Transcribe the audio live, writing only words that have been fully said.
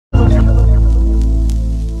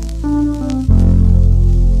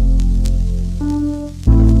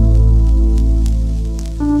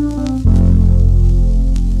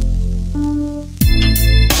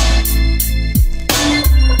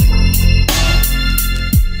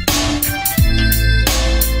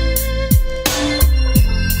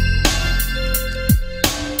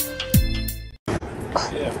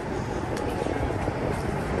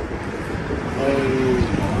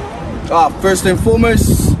First and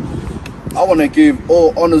foremost, I want to give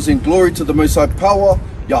all honors and glory to the Most High Power,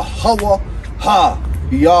 Yahweh, Ha,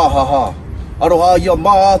 Yahaha, Aroha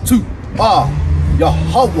Yamatu, Ha,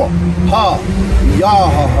 Yahweh, Ha,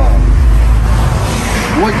 Yahaha.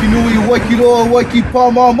 Waiki nui, waiki roa, waiki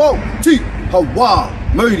pāmamo, ti, hawa,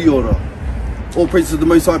 mauri ora. All praise to the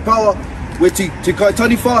Most High Power. We're te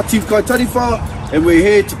KAITANIWHA, Chief KAITANIWHA, and we're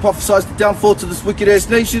here to prophesy the downfall to this wicked-ass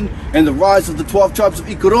nation and the rise of the 12 tribes of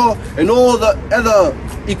Ikoro and all the other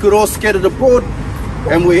Ikoro scattered abroad.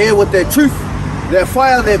 And we're here with their truth, their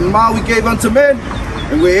fire, their Maui gave unto man,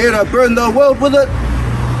 and we're here to burn the world with it.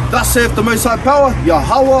 Thus saith the Most High Power,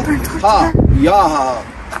 Yahweh, Ha, Yaha.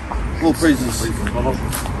 All praises.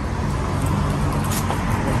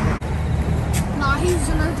 Nah, he's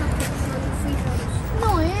another picture.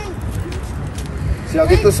 No, he ain't. See, I'll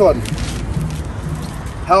get this one.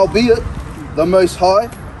 Howbeit, the Most High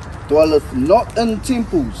dwelleth not in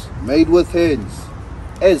temples made with hands,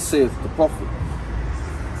 as saith the prophet.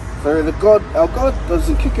 So our God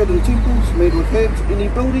doesn't kick it in temples made with hands, any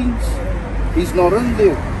buildings. He's not in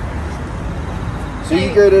there. So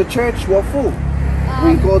you go to church, what for?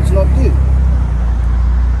 When God's not there.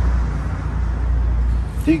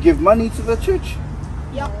 Do you give money to the church?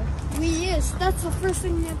 Yep. Yes, that's the first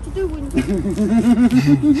thing you have to do when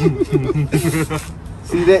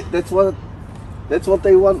See that's what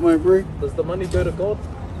they want, my bro. Does the money go to God?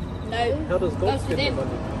 No. How does God spend the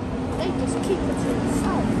money? They just keep it to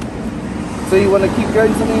themselves. So you want to keep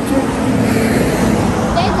going to the church?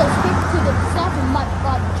 They just keep it to themselves and might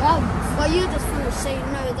buy drugs. Well, you just want to say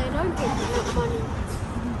no, they don't get enough money.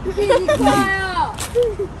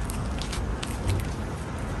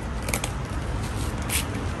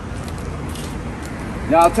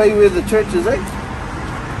 Now I'll tell you where the church is at.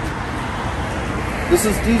 This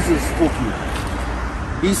is Jesus talking.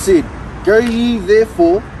 He said, "Go ye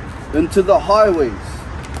therefore into the highways."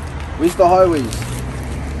 Where's the highways?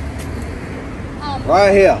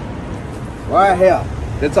 Right here. Right here.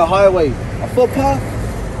 That's a highway. A footpath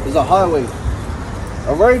is a highway.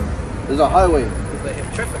 A road is a highway. Because they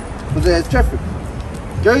have traffic. Because they have traffic.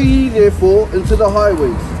 Go ye therefore into the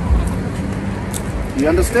highways. You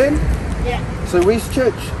understand? Yeah. So where's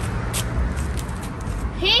church?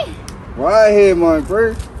 Here? Right here, my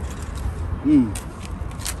bro. It's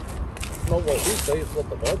not what we say, it's what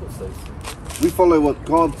the Bible says. We follow what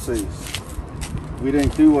God says. We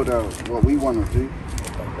don't do what we want to do. The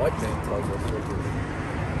white man tells us what to do.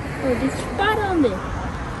 Oh, there's spot on there.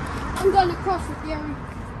 I'm going to cross with Gary.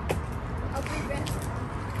 I'll be back.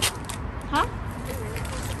 Huh?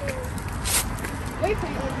 We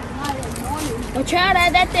pay every night and morning. Watch out,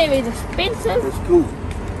 that thing is expensive. That's cool.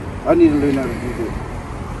 I need to learn how to do that.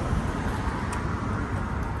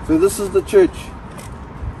 So this is the church.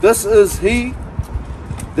 This is he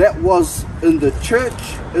that was in the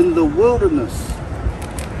church in the wilderness.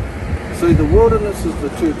 So the wilderness is the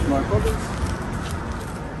church, my brothers.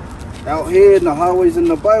 Out here in the highways and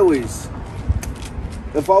the byways.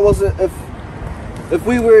 If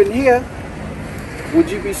we were in here, would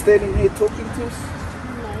you be standing here talking to us?